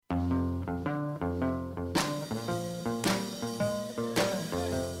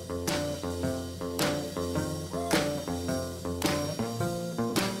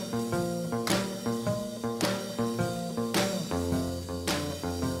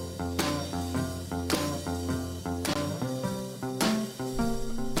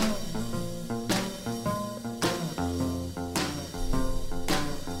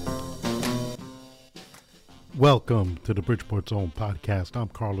Welcome to the Bridgeport Zone podcast. I'm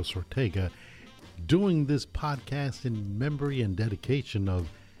Carlos Ortega, doing this podcast in memory and dedication of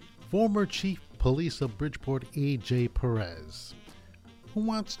former Chief Police of Bridgeport, A.J. Perez, who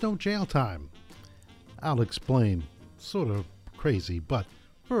wants no jail time. I'll explain. Sort of crazy, but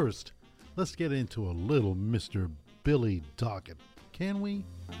first, let's get into a little Mr. Billy Doggett, can we?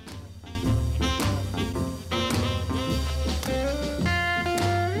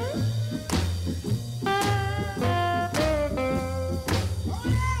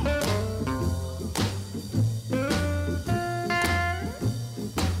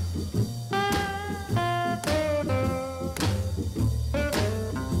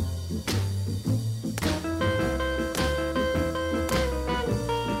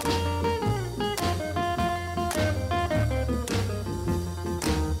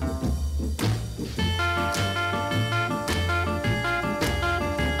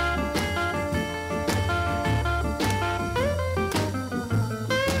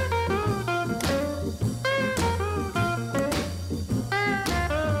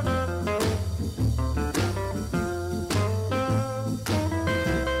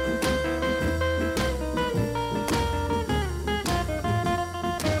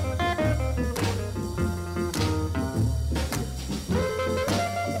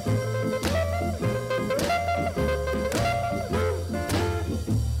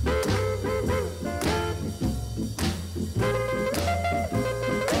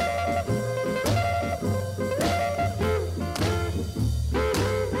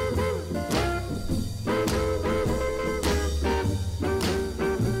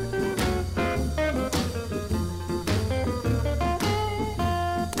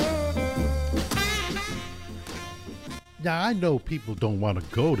 Now, I know people don't want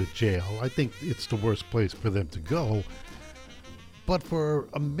to go to jail. I think it's the worst place for them to go. But for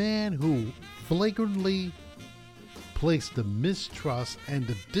a man who flagrantly placed the mistrust and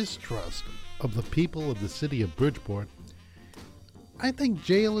the distrust of the people of the city of Bridgeport, I think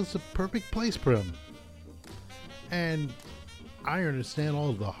jail is the perfect place for him. And I understand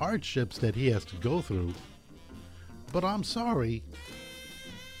all the hardships that he has to go through. But I'm sorry,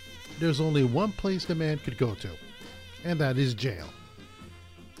 there's only one place the man could go to. And that is jail.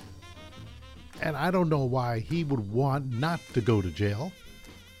 And I don't know why he would want not to go to jail.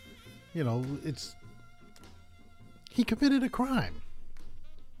 You know, he committed a crime.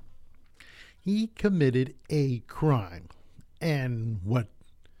 He committed a crime. And what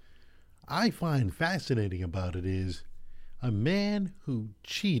I find fascinating about it is a man who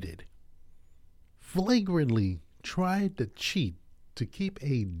cheated, flagrantly tried to cheat to keep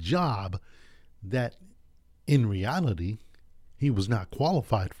a job that in reality he was not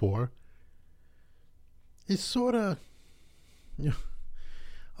qualified for, is sort of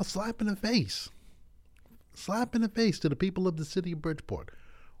a slap in the face. Slap in the face to the people of the city of Bridgeport.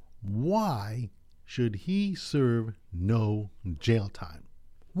 Why should he serve no jail time?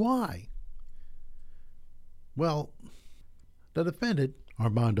 Why? Well, the defendant,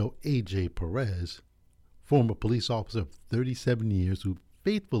 Armando A.J. Perez, former police officer of 37 years who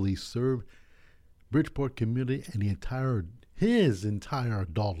faithfully served Bridgeport community and his entire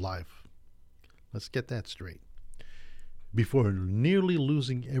adult life. Let's get that straight. Before nearly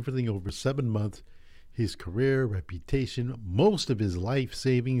losing everything over 7 months, his career, reputation, most of his life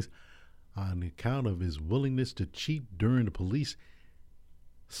savings on account of his willingness to cheat during the police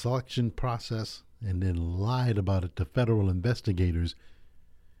selection process and then lied about it to federal investigators,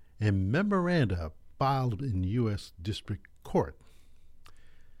 and memoranda filed in U.S. District Court.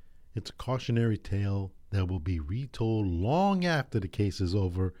 It's a cautionary tale that will be retold long after the case is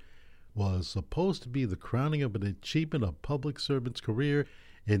over. Was supposed to be the crowning of an achievement of public servant's career.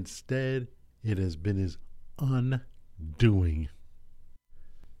 Instead, it has been his undoing.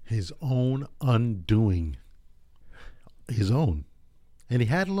 His own undoing. His own. And he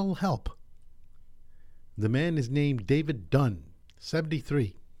had a little help. The man is named David Dunn,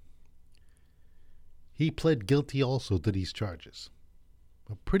 73. He pled guilty also to these charges.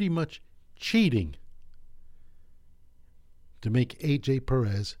 Pretty much cheating to make A.J.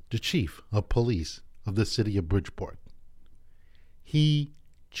 Perez the chief of police of the city of Bridgeport. He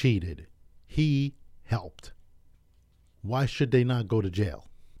cheated. He helped. Why should they not go to jail?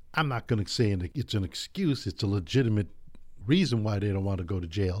 I'm not going to say it's an excuse. It's a legitimate reason why they don't want to go to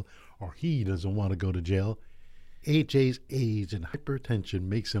jail, or he doesn't want to go to jail. A.J.'s age and hypertension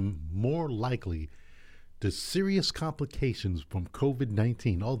makes him more likely to serious complications from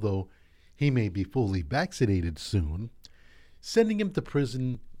COVID-19, although he may be fully vaccinated soon. Sending him to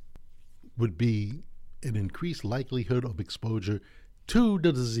prison would be an increased likelihood of exposure to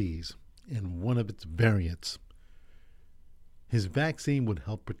the disease in one of its variants. His vaccine would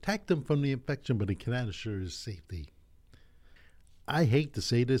help protect him from the infection, but it cannot assure his safety. I hate to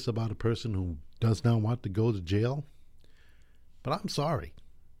say this about a person who does not want to go to jail, but I'm sorry.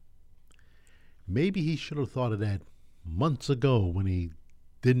 Maybe he should have thought of that months ago when he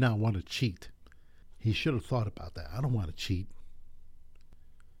did not want to cheat. He should have thought about that. I don't want to cheat.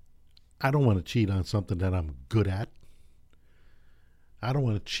 I don't want to cheat on something that I'm good at. I don't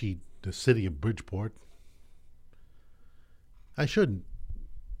want to cheat the city of Bridgeport. I shouldn't.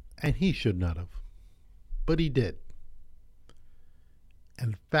 And he should not have. But he did.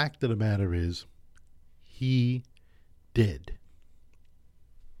 And the fact of the matter is, he did.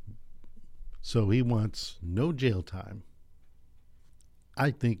 So he wants no jail time.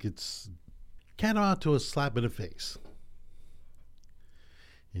 I think it's tantamount to a slap in the face.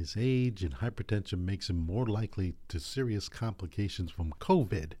 His age and hypertension makes him more likely to serious complications from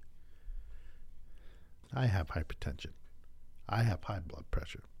COVID. I have hypertension. I have high blood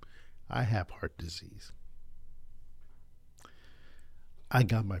pressure. I have heart disease. I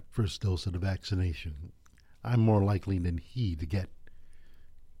got my first dose of the vaccination. I'm more likely than he to get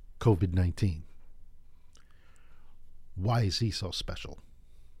COVID-19. Why is he so special?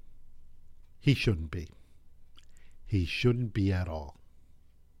 He shouldn't be. He shouldn't be at all.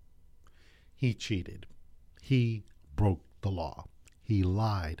 He cheated. He broke the law. He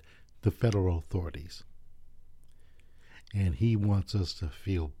lied to federal authorities. And he wants us to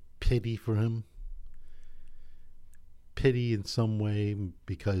feel pity for him. Pity in some way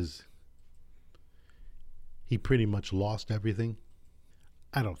because he pretty much lost everything.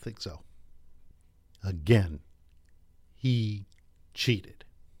 I don't think so. Again, he cheated.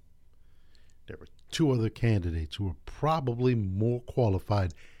 There were two other candidates who were probably more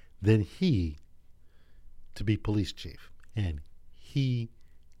qualified than he to be police chief, and he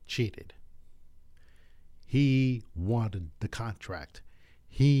cheated. He wanted the contract.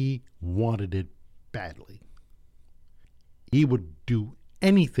 He wanted it badly. He would do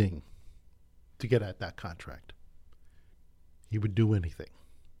anything to get at that contract. He would do anything.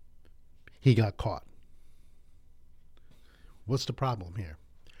 He got caught. What's the problem here?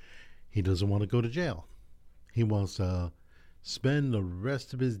 He doesn't want to go to jail. He wants to spend the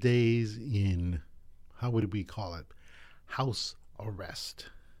rest of his days in, how would we call it, house arrest.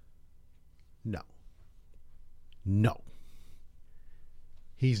 No. No.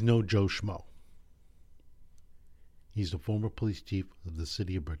 He's no Joe Schmo. He's the former police chief of the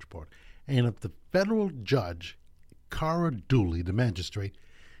city of Bridgeport. And if the federal judge, Cara Dooley, the magistrate,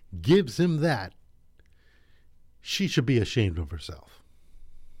 gives him that, she should be ashamed of herself.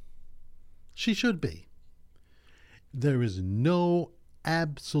 She should be. There is no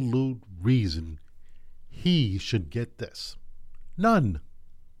absolute reason he should get this. None.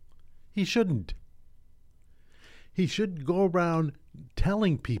 He shouldn't. He should go around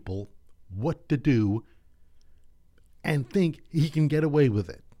telling people what to do and think he can get away with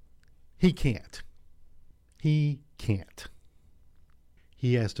it. He can't. He can't.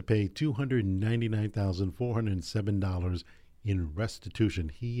 He has to pay $299,407 in restitution,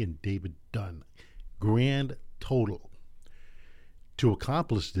 he and David Dunn. Grand total. To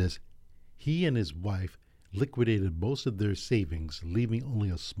accomplish this, he and his wife liquidated most of their savings, leaving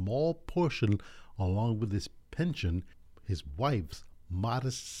only a small portion along with his pension, his wife's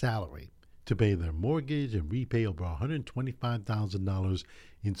modest salary, to pay their mortgage and repay over $125,000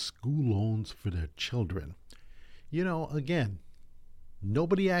 in school loans for their children. You know, again,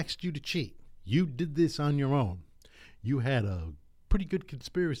 nobody asked you to cheat. You did this on your own. You had a pretty good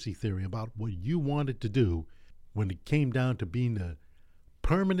conspiracy theory about what you wanted to do when it came down to being the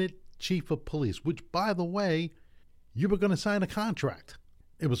permanent chief of police, which, by the way, you were going to sign a contract.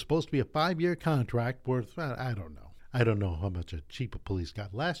 It was supposed to be a 5-year contract worth, I don't know. I don't know how much a chief of police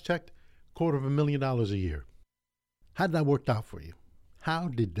got. Last checked, $250,000 a year. How did that work out for you? How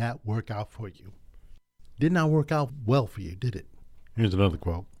did that work out for you? Did not work out well for you, did it? Here's another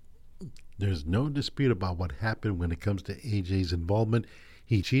quote. There's no dispute about what happened when it comes to AJ's involvement.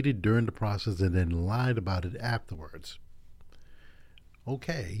 He cheated during the process and then lied about it afterwards.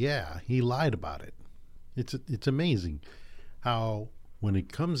 Okay, yeah, he lied about it. It's amazing how when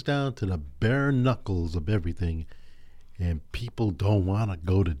it comes down to the bare knuckles of everything and people don't want to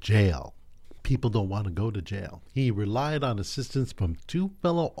go to jail. People don't want to go to jail. He relied on assistance from 2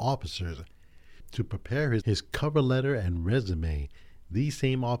 fellow officers to prepare his cover letter and resume. These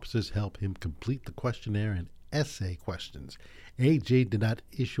same officers helped him complete the questionnaire and essay questions. AJ did not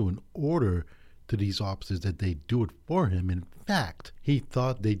issue an order to these officers that they do it for him. In fact, he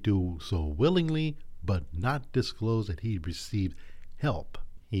thought they do so willingly, but not disclose that he received help.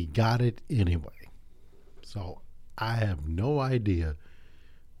 He got it anyway. So I have no idea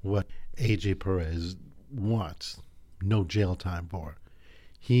what AJ Perez wants no jail time for.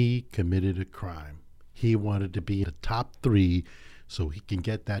 He committed a crime. He wanted to be in the top 3 so he can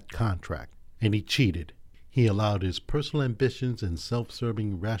get that contract, and he cheated. He allowed his personal ambitions and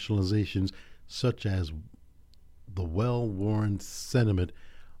self-serving rationalizations, such as the well-worn sentiment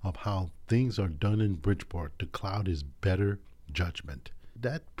of how things are done in Bridgeport, to cloud his better judgment.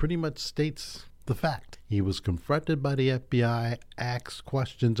 That pretty much states the fact. He was confronted by the FBI, asked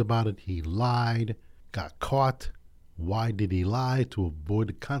questions about it. He lied, got caught. Why did he lie? To avoid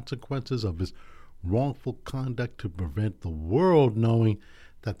the consequences of his wrongful conduct, to prevent the world knowing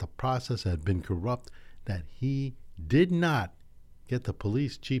that the process had been corrupt, that he did not get the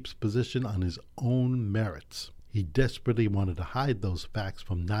police chief's position on his own merits. He desperately wanted to hide those facts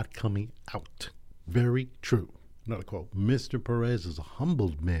from not coming out. Very true. Another quote, Mr. Perez is a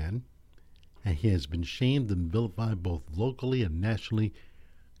humbled man, and he has been shamed and vilified both locally and nationally,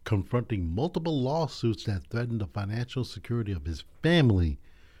 confronting multiple lawsuits that threaten the financial security of his family.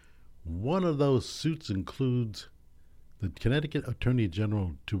 One of those suits includes the Connecticut Attorney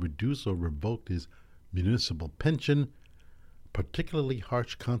General to reduce or revoke his municipal pension, particularly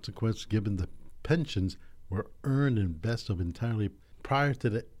harsh consequence given the pensions were earned and vested entirely prior to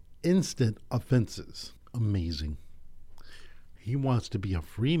the instant offenses. Amazing. He wants to be a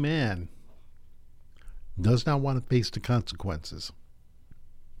free man, does not want to face the consequences.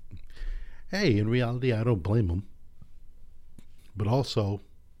 Hey, in reality, I don't blame him. But also,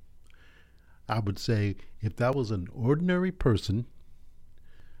 I would say if that was an ordinary person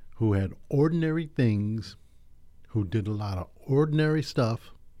who had ordinary things, who did a lot of ordinary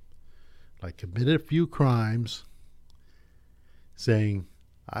stuff, like committed a few crimes, saying,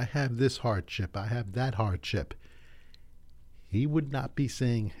 I have this hardship, I have that hardship, he would not be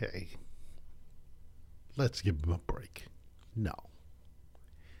saying, hey, let's give him a break. No.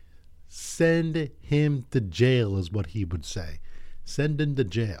 Send him to jail is what he would say. Send him to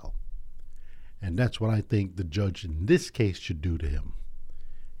jail. And that's what I think the judge in this case should do to him.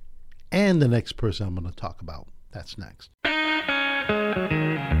 And the next person I'm going to talk about. That's next.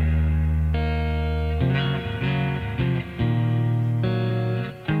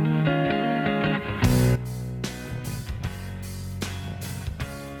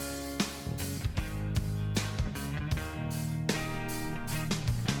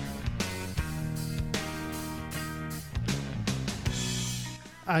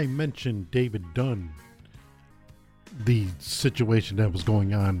 I mentioned David Dunn, the situation that was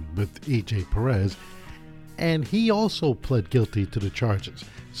going on with AJ Perez, and he also pled guilty to the charges.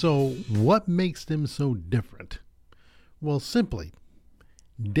 So what makes them so different? Well, simply,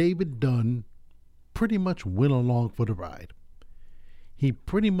 David Dunn pretty much went along for the ride. He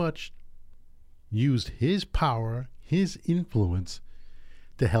pretty much used his power, his influence,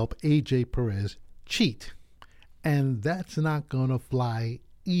 to help AJ Perez cheat. And that's not going to fly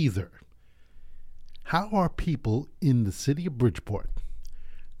either. How are people in the city of Bridgeport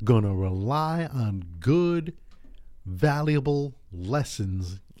going to rely on good, valuable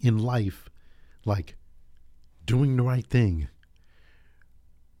lessons in life, like doing the right thing,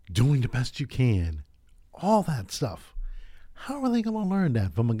 doing the best you can, all that stuff? How are they going to learn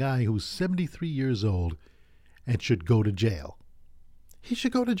that from a guy who's 73 years old and should go to jail? He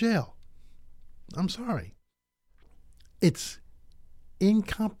should go to jail. I'm sorry. It's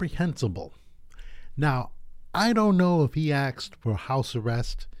incomprehensible. Now, I don't know if he asked for house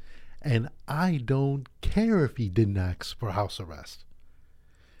arrest, and I don't care if he didn't ask for house arrest.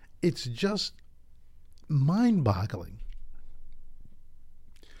 It's just mind-boggling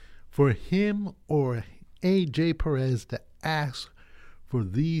for him or AJ Perez to ask for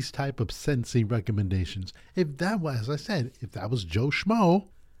these type of sentencing recommendations. If that was, as I said, if that was Joe Schmo,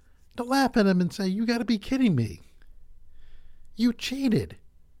 to laugh at him and say, you got to be kidding me. You cheated.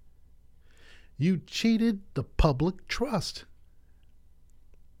 You cheated the public trust.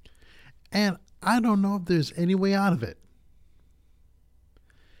 And I don't know if there's any way out of it.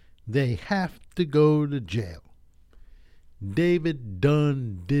 They have to go to jail. David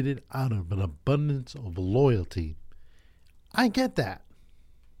Dunn did it out of an abundance of loyalty. I get that.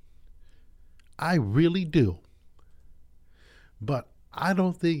 I really do. But I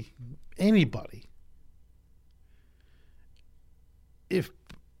don't think anybody, if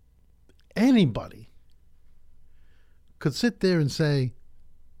anybody could sit there and say,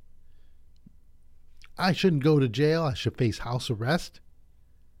 I shouldn't go to jail, I should face house arrest.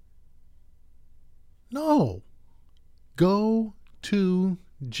 No. Go to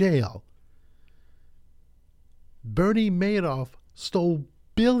jail. Bernie Madoff stole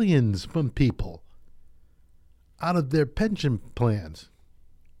billions from people. out of their pension plans.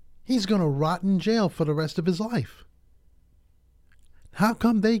 He's going to rot in jail for the rest of his life. How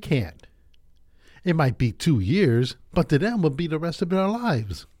come they can't? It might be 2 years, but to them will be the rest of their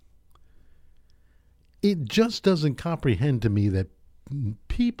lives. It just doesn't comprehend to me that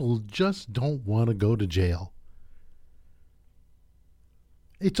people just don't want to go to jail.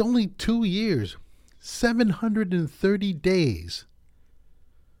 It's only 2 years, 730 days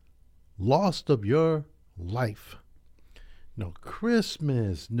lost of your life. No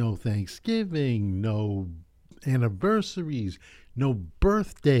Christmas, no Thanksgiving, no anniversaries, no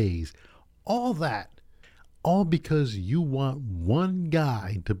birthdays, all that. All because you want one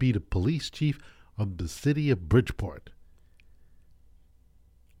guy to be the police chief of the city of Bridgeport.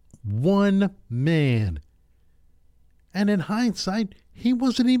 One man. And in hindsight, he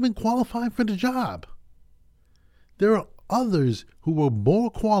wasn't even qualified for the job. There are others who were more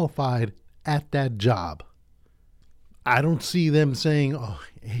qualified at that job. I don't see them saying, oh,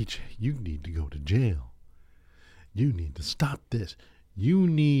 AJ, you need to go to jail. You need to stop this. You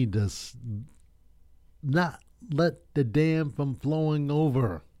need to not let the dam from flowing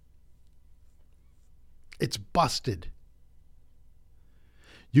over. It's busted.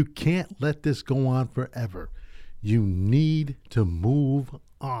 You can't let this go on forever. You need to move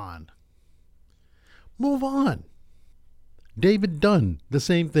on. Move on. David Dunn, the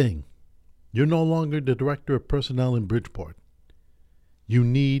same thing. You're no longer the director of personnel in Bridgeport. You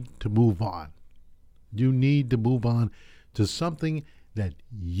need to move on. You need to move on to something that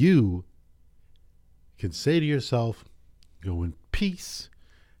you can say to yourself, go in peace,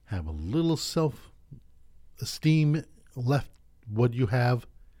 have a little self-esteem left what you have,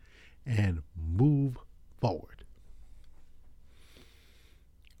 and move forward.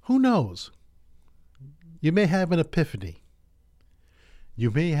 Who knows? You may have an epiphany.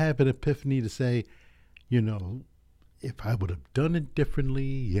 You may have an epiphany to say, if I would have done it differently,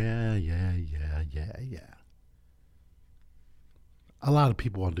 yeah. A lot of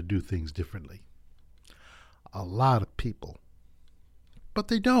people want to do things differently. A lot of people. But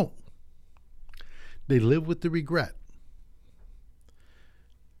they don't. They live with the regret.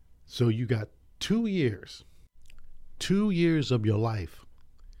 So you got 2 years. 2 years of your life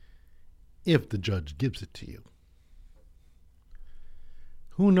if the judge gives it to you.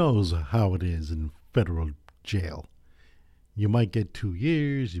 Who knows how it is in federal jail? You might get 2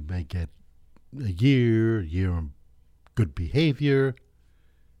 years, you might get a year of good behavior.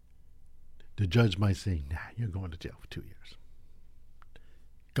 The judge might say, nah, you're going to jail for 2 years.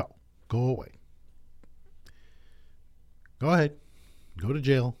 Go away. Go ahead, go to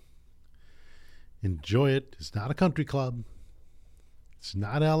jail. Enjoy it. It's not a country club. It's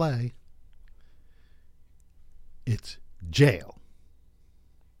not LA. It's jail.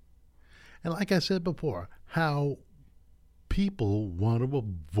 And like I said before, how people want to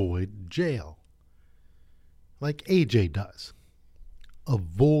avoid jail. Like AJ does.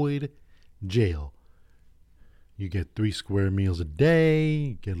 Avoid jail. You get 3 square meals a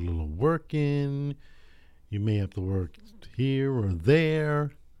day, get a little work in, you may have to work here or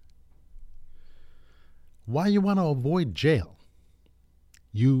there. Why you want to avoid jail?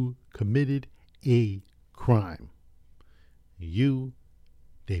 You committed a crime. You,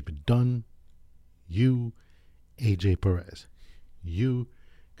 David Dunn, you, AJ Perez, you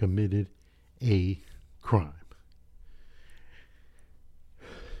committed a crime.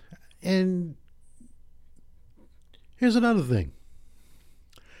 And here's another thing.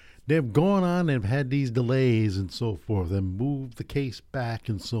 They've gone on and had these delays and so forth and moved the case back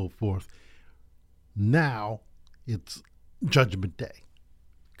and so forth. Now it's Judgment Day.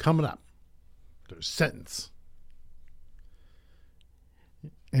 Coming up. Their sentence.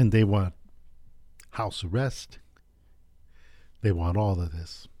 And they want house arrest. They want all of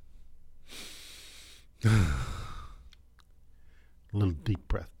this. A little deep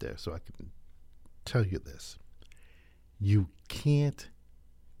breath there so I can tell you this. You can't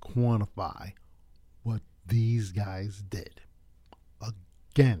quantify what these guys did.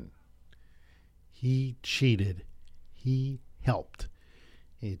 Again, he cheated. He helped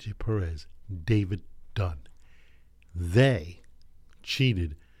AJ Perez, David Dunn. They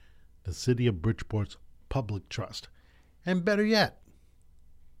cheated the city of Bridgeport's public trust. And better yet,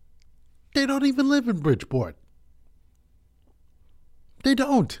 they don't even live in Bridgeport. They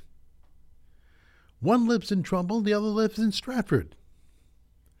don't. One lives in Trumbull, the other lives in Stratford.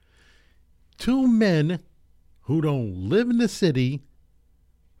 2 men who don't live in the city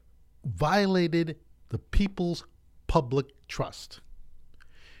violated the people's public trust.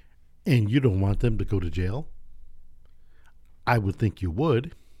 And you don't want them to go to jail? I would think you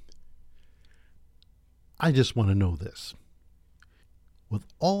would. I just want to know this. With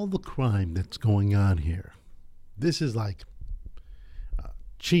all the crime that's going on here, this is like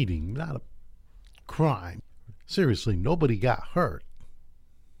cheating, not a crime. Seriously, nobody got hurt.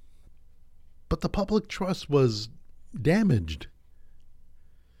 But the public trust was damaged.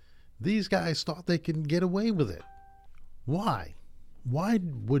 These guys thought they could get away with it. Why? Why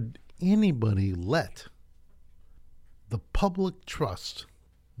would anybody let the public trust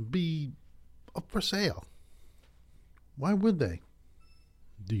be up for sale? Why would they?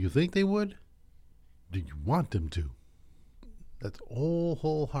 Do you think they would? Do you want them to? That's all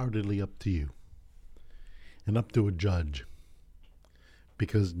wholeheartedly up to you and up to a judge,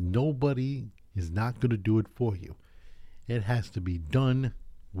 because nobody is not going to do it for you. It has to be done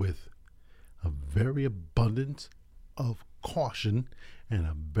with a very abundance of caution and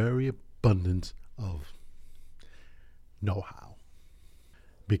a very abundance of know-how.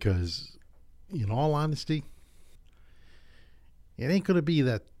 Because, in all honesty, it ain't going to be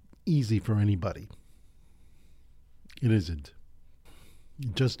that easy for anybody. It isn't.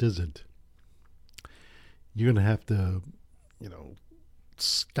 It just isn't. You're going to have to,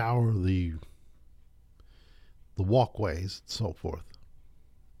 scour the walkways and so forth.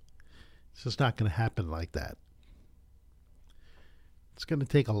 It's just not going to happen like that. It's going to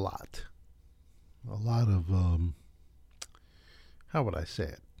take a lot. A lot of, how would I say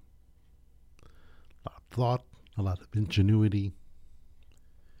it? A lot of thought, a lot of ingenuity,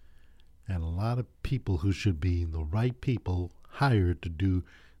 and a lot of people who should be the right people hired to do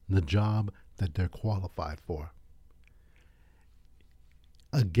the job that they're qualified for.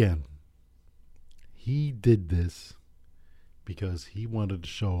 Again, he did this because he wanted to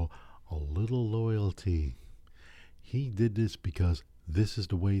show a little loyalty. He did this because this is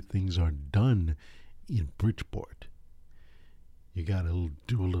the way things are done in Bridgeport. You got to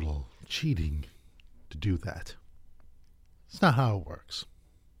do a little cheating to do that. It's not how it works.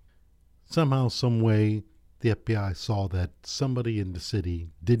 Somehow, some way, the FBI saw that somebody in the city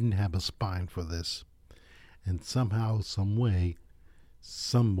didn't have a spine for this. And somehow, some way,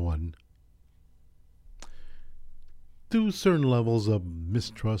 someone, through certain levels of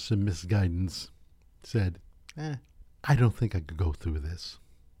mistrust and misguidance, said, I don't think I could go through this.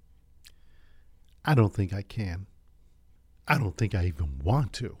 I don't think I can. I don't think I even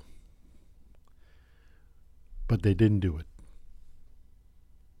want to. But they didn't do it.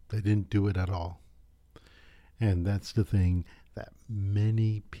 They didn't do it at all. And that's the thing that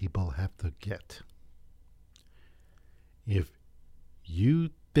many people have to get. If you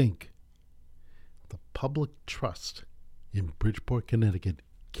think the public trust in Bridgeport, Connecticut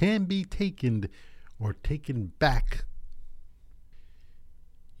can be taken or taken back,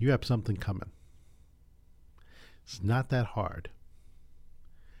 you have something coming. It's not that hard.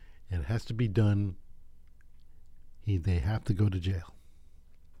 It has to be done. They have to go to jail.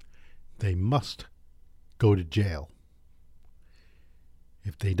 They must go to jail.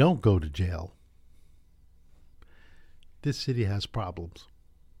 If they don't go to jail, this city has problems.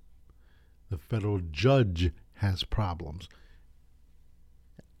 The federal judge has problems.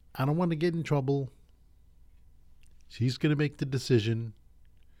 I don't want to get in trouble. She's going to make the decision.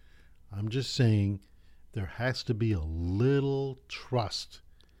 I'm just saying there has to be a little trust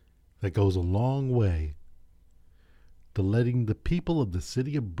that goes a long way to letting the people of the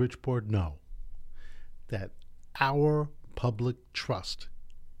city of Bridgeport know that our public trust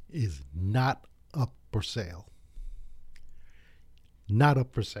is not up for sale. Not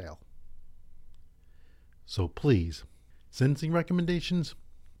up for sale. So please, sentencing recommendations,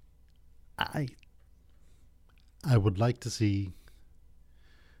 I would like to see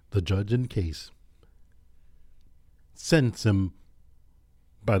the judge in the case sentence him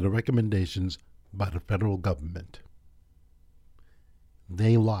by the recommendations by the federal government.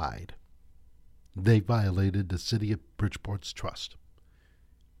 They lied. They violated the city of Bridgeport's trust.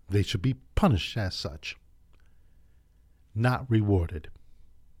 They should be punished as such, not rewarded.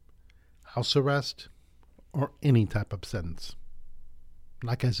 House arrest or any type of sentence.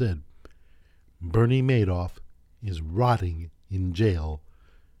 Like I said, Bernie Madoff is rotting in jail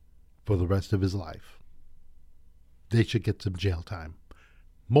for the rest of his life. They should get some jail time.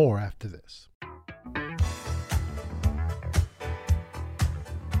 More after this.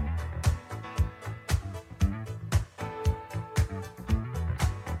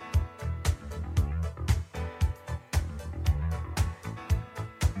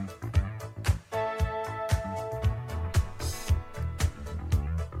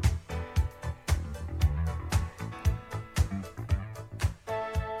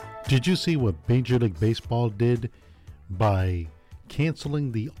 Did you see what Major League Baseball did by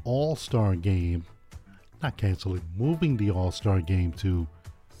canceling the All-Star game not canceling, moving the All-Star game to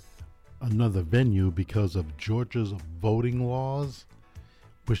another venue because of Georgia's voting laws,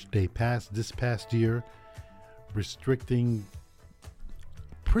 which they passed this past year, restricting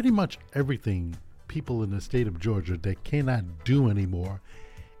pretty much everything people in the state of Georgia they cannot do anymore,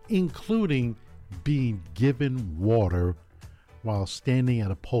 including being given water while standing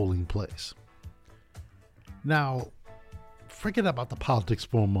at a polling place. Now, forget about the politics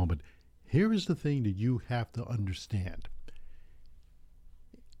for a moment. Here is the thing that you have to understand.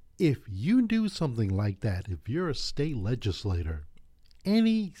 If you do something like that, if you're a state legislator,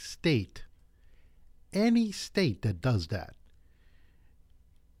 any state that does that,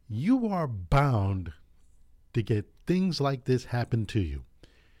 you are bound to get things like this happen to you.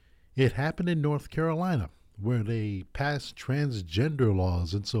 It happened in North Carolina, where they passed transgender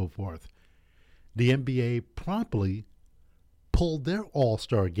laws and so forth. The NBA promptly pulled their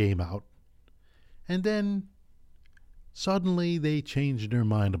All-Star game out, and then suddenly they changed their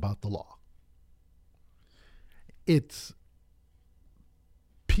mind about the law. It's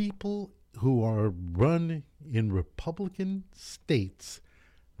people who are run in Republican states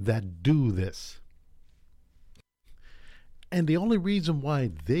that do this. And the only reason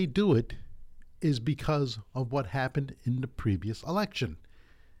why they do it is because of what happened in the previous election.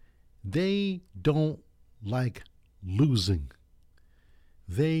 They don't like losing.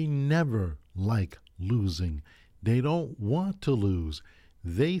 They never like losing. They don't want to lose.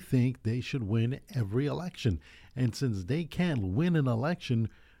 They think they should win every election. And since they can't win an election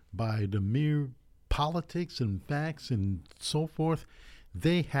by the mere politics and facts and so forth,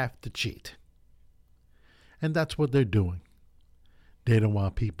 they have to cheat. And that's what they're doing. They don't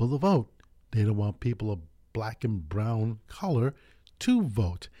want people to vote. They don't want people of black and brown color to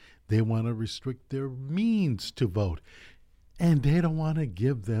vote. They want to restrict their means to vote. And they don't want to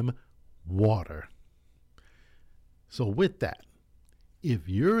give them water. So with that, if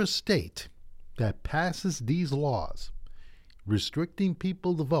you're a state that passes these laws restricting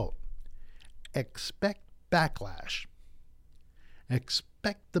people to vote, expect backlash.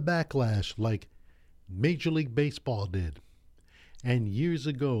 Expect the backlash like Major League Baseball did, and years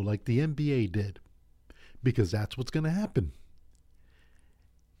ago like the NBA did, because that's what's going to happen.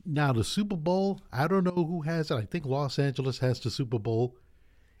 Now, the Super Bowl, I don't know who has it. I think Los Angeles has the Super Bowl.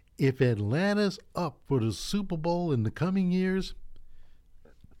 If Atlanta's up for the Super Bowl in the coming years,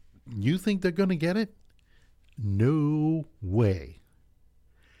 you think they're going to get it? No way.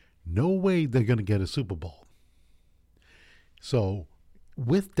 No way they're going to get a Super Bowl. So,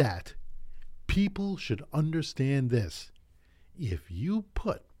 with that, people should understand this. If you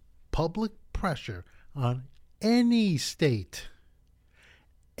put public pressure on any state,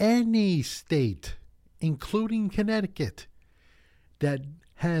 including Connecticut, that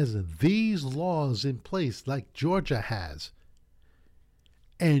has these laws in place like Georgia has,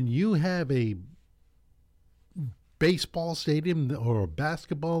 and you have a baseball stadium or a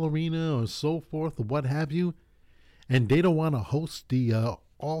basketball arena or so forth or what have you, and they don't want to host the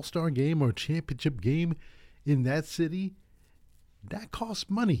All-Star game or championship game in that city, that costs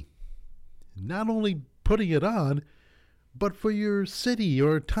money. Not only putting it on, but for your city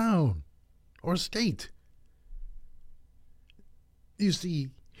or town or state. You see,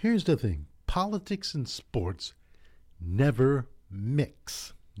 here's the thing. Politics and sports never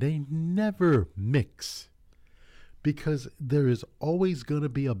mix. They never mix. Because there is always going to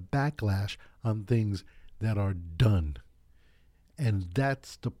be a backlash on things that are done. And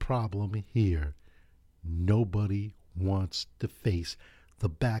that's the problem here. Nobody wants to face the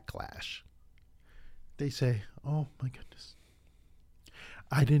backlash. They say, oh my goodness,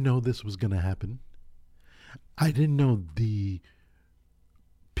 I didn't know this was going to happen. I didn't know the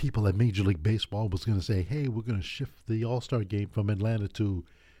people at Major League Baseball was going to say, hey, we're going to shift the All-Star game from Atlanta to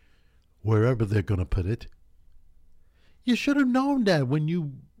wherever they're going to put it. You should have known that when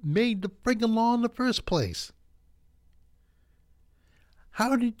you made the friggin' law in the first place.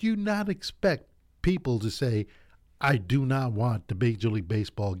 How did you not expect people to say, I do not want the Major League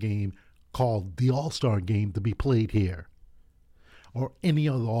Baseball game called the All-Star game to be played here, or any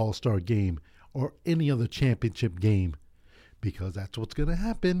other All-Star game, or any other championship game, because that's what's going to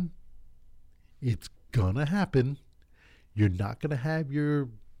happen. It's going to happen. You're not going to have your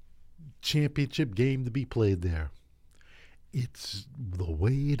championship game to be played there. It's the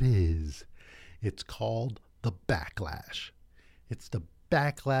way it is. It's called the backlash. It's the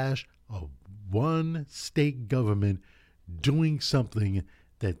backlash of one state government doing something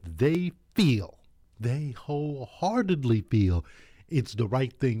that they wholeheartedly feel it's the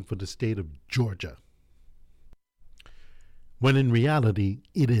right thing for the state of Georgia, when in reality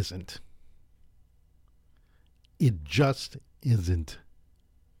it isn't. It just isn't.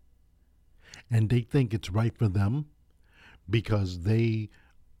 And they think it's right for them because they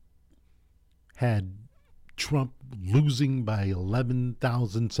had Trump losing by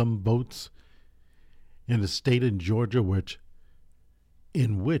 11,000 some votes in a state in Georgia,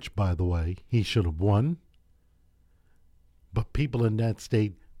 in which, by the way, he should have won. But people in that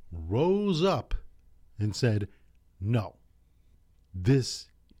state rose up and said, no, this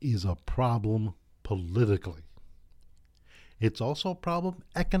is a problem politically. It's also a problem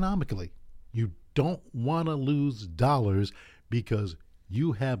economically. You don't want to lose dollars because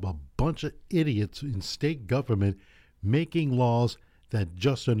you have a bunch of idiots in state government making laws that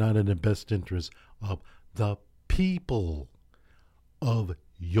just are not in the best interest of the people of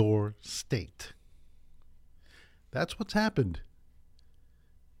your state. That's what's happened.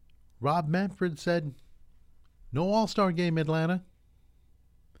 Rob Manfred said, no All-Star game, Atlanta.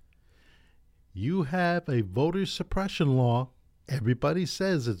 You have a voter suppression law. Everybody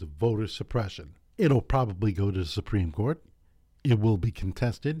says it's voter suppression. It'll probably go to the Supreme Court. It will be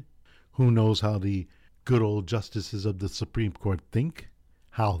contested. Who knows how the good old justices of the Supreme Court think,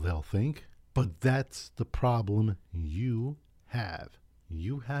 how they'll think. But that's the problem you have.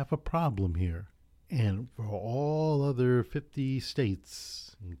 You have a problem here. And for all other 50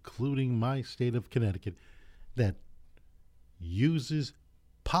 states, including my state of Connecticut, that uses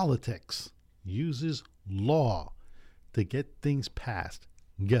politics, uses law to get things passed,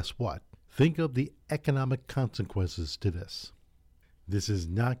 guess what? Think of the economic consequences to this. This is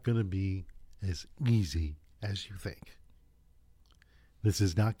not going to be as easy as you think. This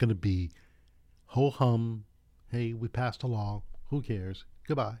is not going to be ho-hum, hey, we passed a law, who cares,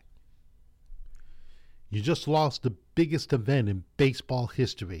 goodbye. You just lost the biggest event in baseball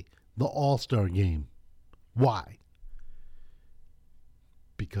history, the All-Star game. Why?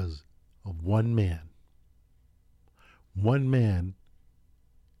 Because of one man. One man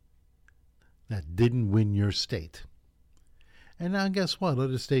that didn't win your state. And now guess what?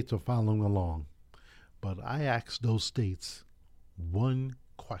 Other states are following along. But I asked those states one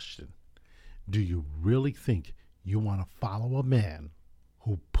question. Do you really think you want to follow a man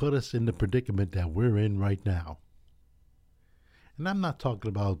who put us in the predicament that we're in right now? And I'm not talking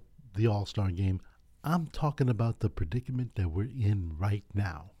about the All-Star game. I'm talking about the predicament that we're in right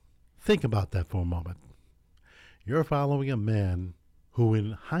now. Think about that for a moment. You're following a man who,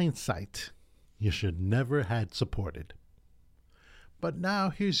 in hindsight, you should never had supported. But now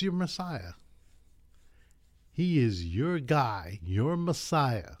here's your Messiah. He is your guy, your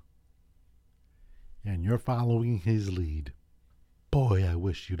Messiah. And you're following his lead. Boy, I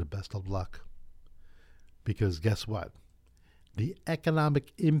wish you the best of luck. Because guess what? The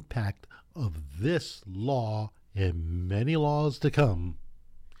economic impact of this law and many laws to come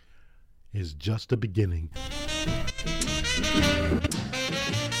is just the beginning.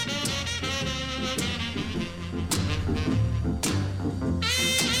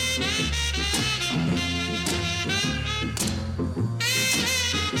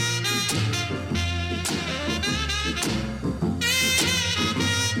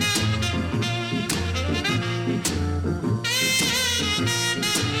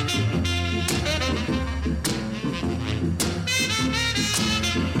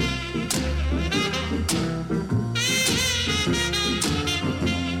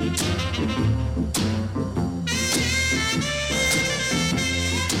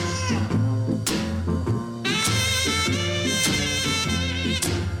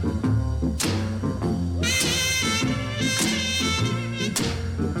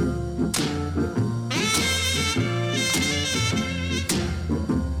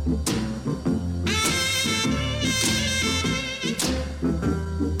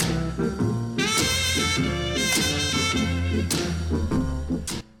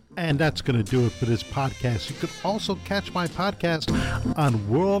 And that's going to do it for this podcast. You could also catch my podcast on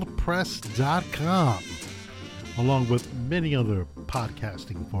worldpress.com, along with many other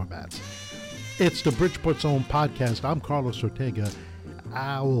podcasting formats. It's the Bridgeport's Own podcast. I'm Carlos Ortega.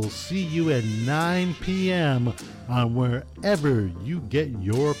 I will see you at 9 p.m. on wherever you get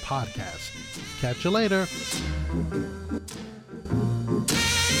your podcasts. Catch you later.